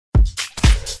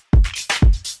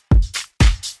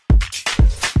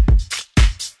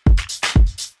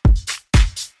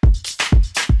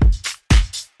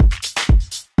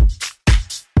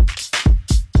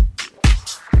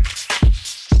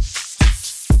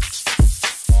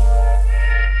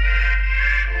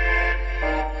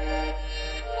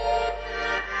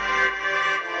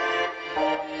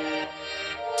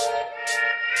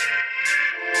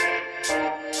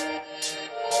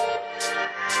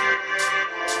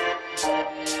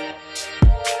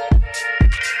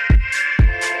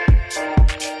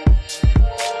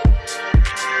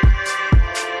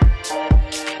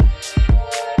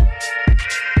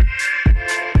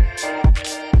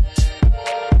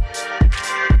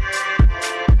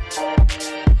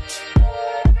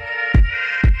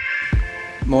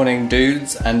Morning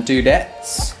dudes and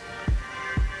dudettes.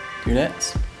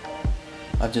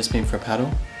 I've just been for a paddle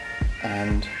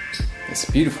and it's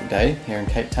a beautiful day here in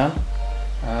Cape Town.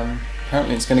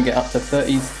 Apparently it's going to get up to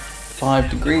 35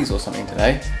 degrees or something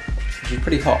today, which is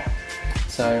pretty hot.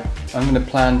 So I'm going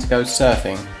to plan to go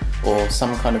surfing or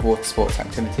some kind of water sports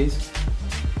activities.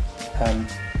 I'm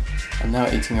now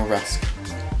eating a rusk.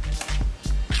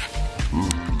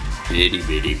 Bitty,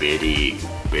 bitty, bitty,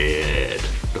 bed.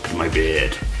 Look at my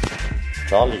bed.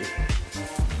 Charlie.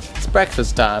 It's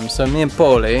breakfast time, so me and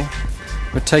Paulie,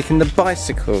 we're taking the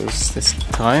bicycles this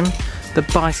time. The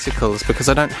bicycles, because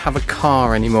I don't have a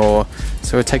car anymore,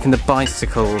 so we're taking the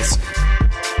bicycles.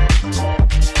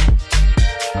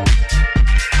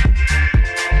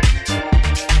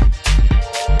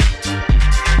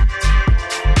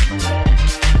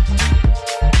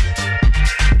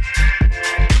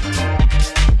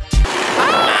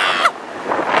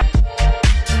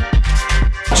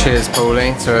 Cheers,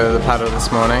 Paulie, to the paddle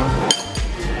this morning.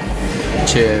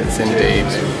 Cheers, indeed.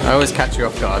 I always catch you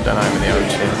off guard, don't I, with the old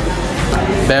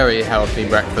cheers. Very healthy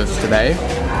breakfast today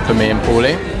for me and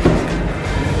Paulie,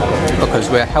 because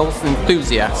we're health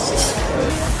enthusiasts.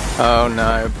 Oh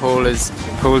no,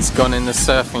 Paul's gone in the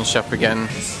surfing shop again.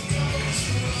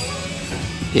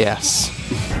 Yes.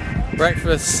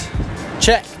 Breakfast,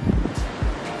 check.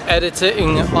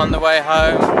 Editing on the way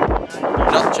home,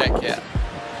 not check yet.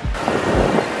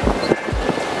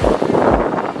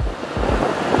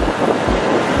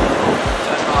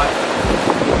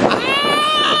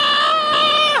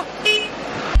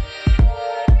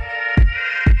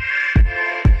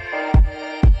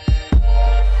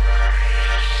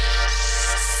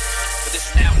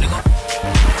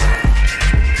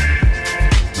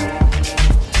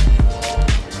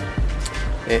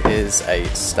 It is a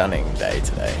stunning day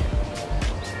today.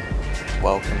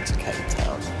 Welcome to Cape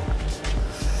Town.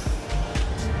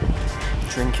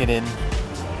 Drink it in.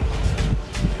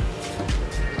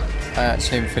 I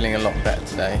actually am feeling a lot better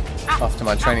today after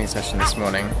my training session this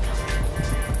morning.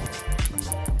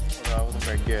 Although I wasn't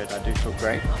very good, I do feel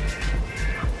great.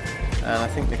 And I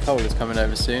think Nicole is coming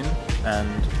over soon and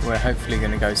we're hopefully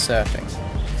going to go surfing,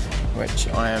 which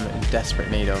I am in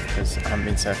desperate need of because I haven't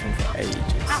been surfing for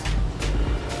ages.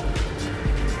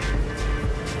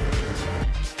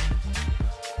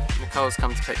 Nicole's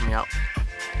come to pick me up.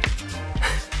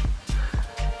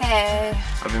 Hey.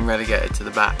 I've been relegated to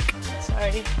the back.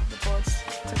 Sorry, the boards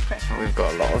took pressure. We've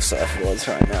got a lot of surfboards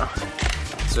right now.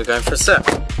 So we're going for a surf.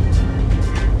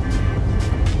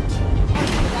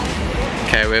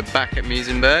 Okay, we're back at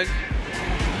Muizenberg.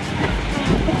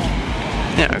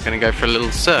 Yeah, we're going to go for a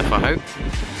little surf, I hope.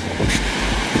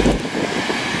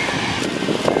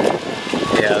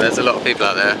 Yeah, there's a lot of people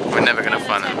out there. We're never going to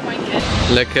find them.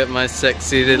 Look at my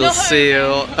sexy little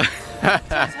seal. We've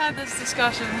had this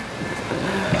discussion.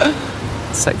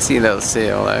 Sexy little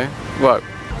seal though. Whoa.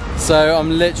 So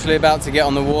I'm literally about to get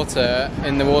on the water,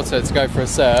 to go for a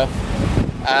surf,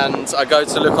 and I go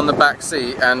to look on the back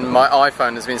seat and my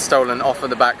iPhone has been stolen off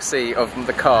of the back seat of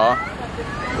the car.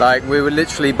 Like, we were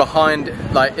literally behind,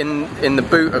 like in the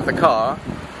boot of the car,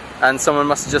 and someone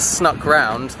must have just snuck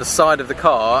round the side of the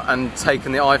car and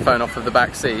taken the iPhone off of the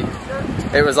back seat.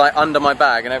 It was like under my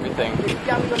bag and everything.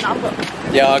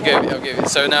 Yeah, I'll give it.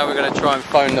 So now we're going to try and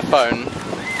phone the phone.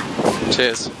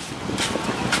 Cheers.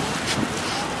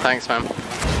 Thanks, man.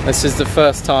 This is the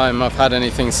first time I've had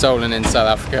anything stolen in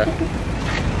South Africa.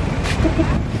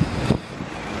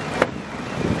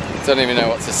 Don't even know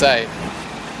what to say.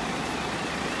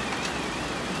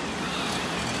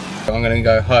 I'm going to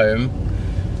go home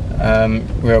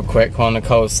real quick while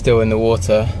Nicole's still in the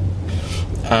water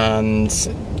and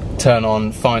turn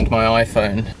on Find My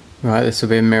iPhone. Right, this will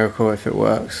be a miracle if it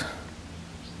works.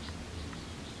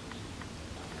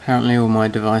 Apparently all my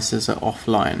devices are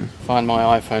offline. Find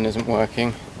My iPhone isn't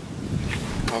working.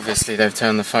 Obviously they've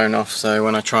turned the phone off, so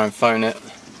when I try and phone it,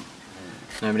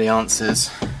 nobody answers.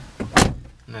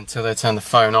 And until they turn the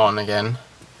phone on again,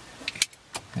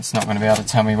 it's not going to be able to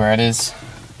tell me where it is.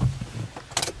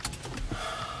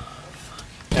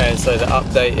 Okay, so the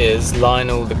update is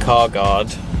Lionel, the car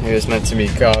guard, who is meant to be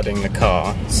guarding the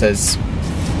car, says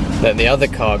that the other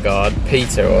car guard,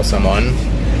 Peter or someone,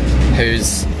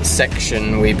 whose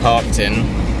section we parked in,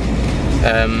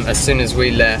 as soon as I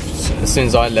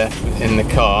left in the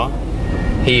car,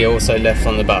 he also left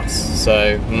on the bus.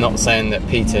 So I'm not saying that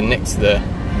Peter nicked the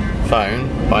phone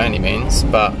by any means,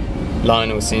 but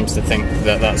Lionel seems to think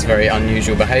that that's very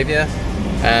unusual behaviour,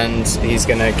 and he's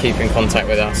going to keep in contact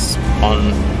with us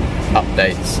on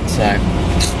updates.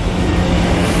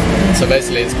 So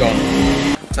basically it's gone.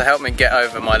 To help me get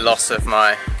over my loss of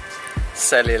my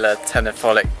cellular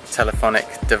telephonic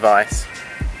device.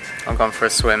 I've gone for a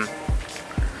swim.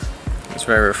 It's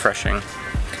very refreshing.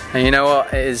 And you know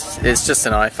what? It's just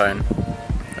an iPhone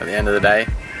at the end of the day.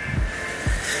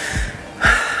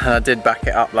 And I did back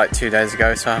it up like 2 days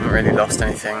ago, so I haven't really lost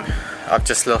anything. I've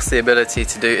just lost the ability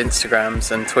to do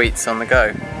Instagrams and tweets on the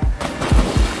go.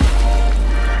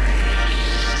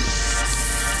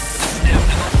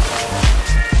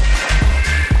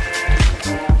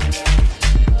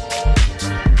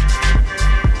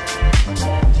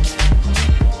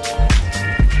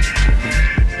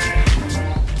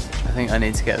 I think I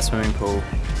need to get a swimming pool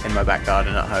in my back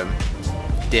garden at home.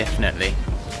 Definitely.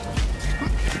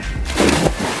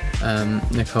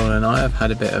 Nicole and I have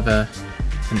had a bit of an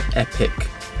epic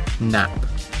nap,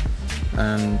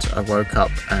 and I woke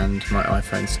up and my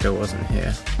iPhone still wasn't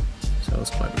here, so I was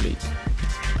quite bleak.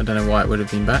 I don't know why it would have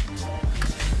been back.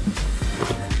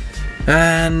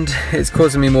 And it's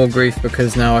causing me more grief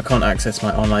because now I can't access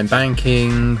my online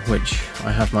banking, which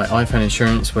I have my iPhone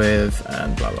insurance with,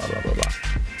 and blah blah blah blah blah.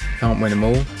 Can't win them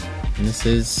all, and this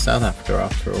is South Africa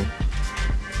after all.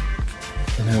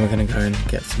 So now we're going to go and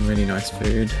get some really nice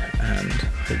food and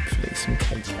hopefully some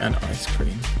cake and ice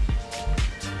cream.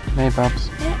 Hey Bubs.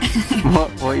 Yeah.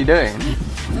 What are you doing?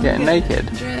 Getting naked?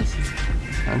 Dressed.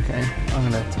 Okay,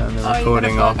 I'm going to turn the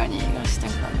recording off. You got a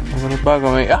stink bug on you. I've got a bug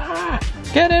on me. Ah!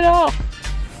 Get it off!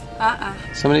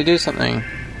 Somebody do something.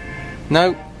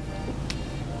 No.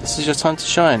 This is your time to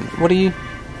shine. What are you...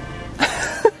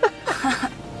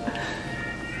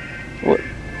 What?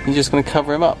 You're just going to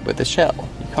cover him up with the shell?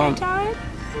 You can't...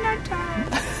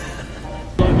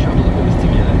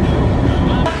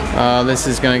 Oh, this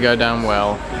is going to go down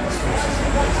well.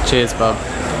 Cheers, bub.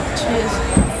 Cheers.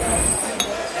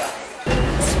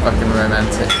 It's fucking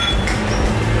romantic.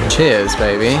 Cheers,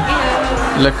 baby.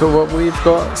 Yeah. Look at what we've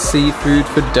got. Seafood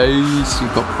for days.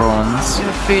 You've got prawns. You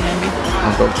have food envy.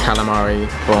 I've got calamari,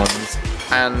 prawns,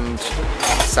 and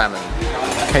salmon.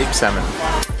 Cape salmon.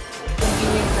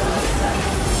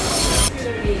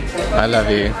 I love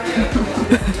you.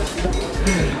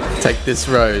 Take this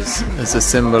rose as a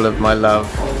symbol of my love.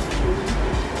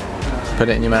 Put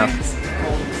it in your mouth.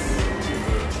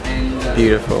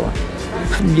 Beautiful.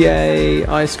 Yay,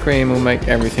 ice cream will make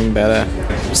everything better.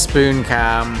 Spoon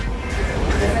cam.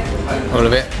 All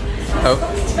of it. Oh,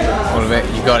 all of it.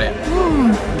 You got it.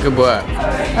 Good work.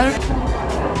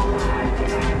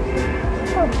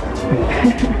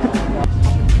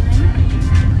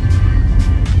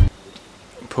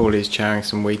 Paulie's chowing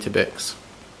some Weetabix,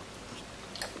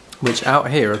 which out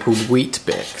here are called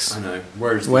Weet-Bix. I know.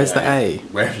 Where's the Where's A? the A?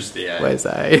 Where's the A? Where's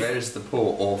the A? Where's the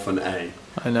poor orphan A?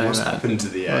 I know, What's man. happened to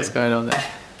the A? What's going on there?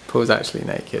 Paul's actually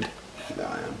naked. No,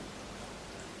 I am.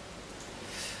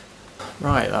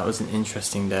 Right, that was an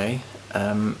interesting day.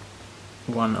 One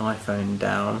iPhone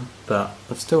down, but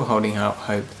I'm still holding out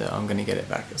hope that I'm going to get it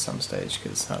back at some stage,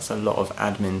 because that's a lot of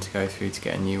admin to go through to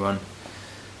get a new one.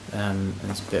 And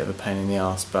it's a bit of a pain in the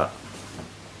arse, but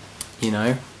you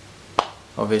know,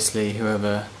 obviously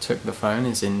whoever took the phone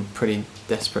is in pretty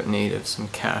desperate need of some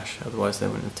cash, otherwise they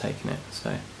wouldn't have taken it.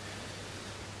 So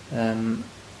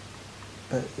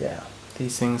but yeah,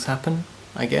 these things happen,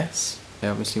 I guess. They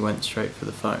obviously went straight for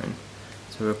the phone,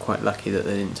 so we were quite lucky that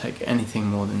they didn't take anything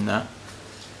more than that.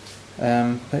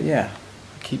 But yeah,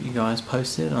 I'll keep you guys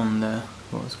posted on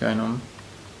what's going on.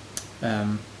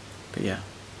 But yeah,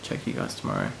 check you guys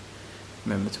tomorrow.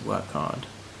 Remember to work hard,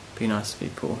 be nice to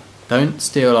people, don't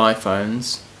steal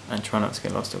iPhones, and try not to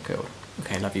get lost or killed.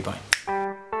 Okay, love you, bye.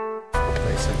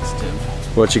 Very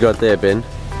sensitive. What you got there, Ben?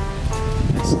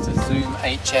 This is a Zoom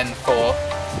HN4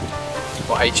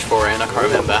 or H4n, I can't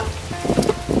remember.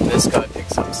 This guy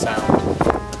picks up sound.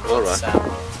 Alright. Sound.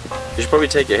 You should probably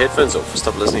take your headphones off and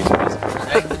stop listening to music.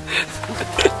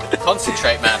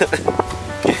 Concentrate, man.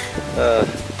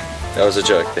 That was a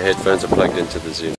joke. The headphones are plugged into the Zoom.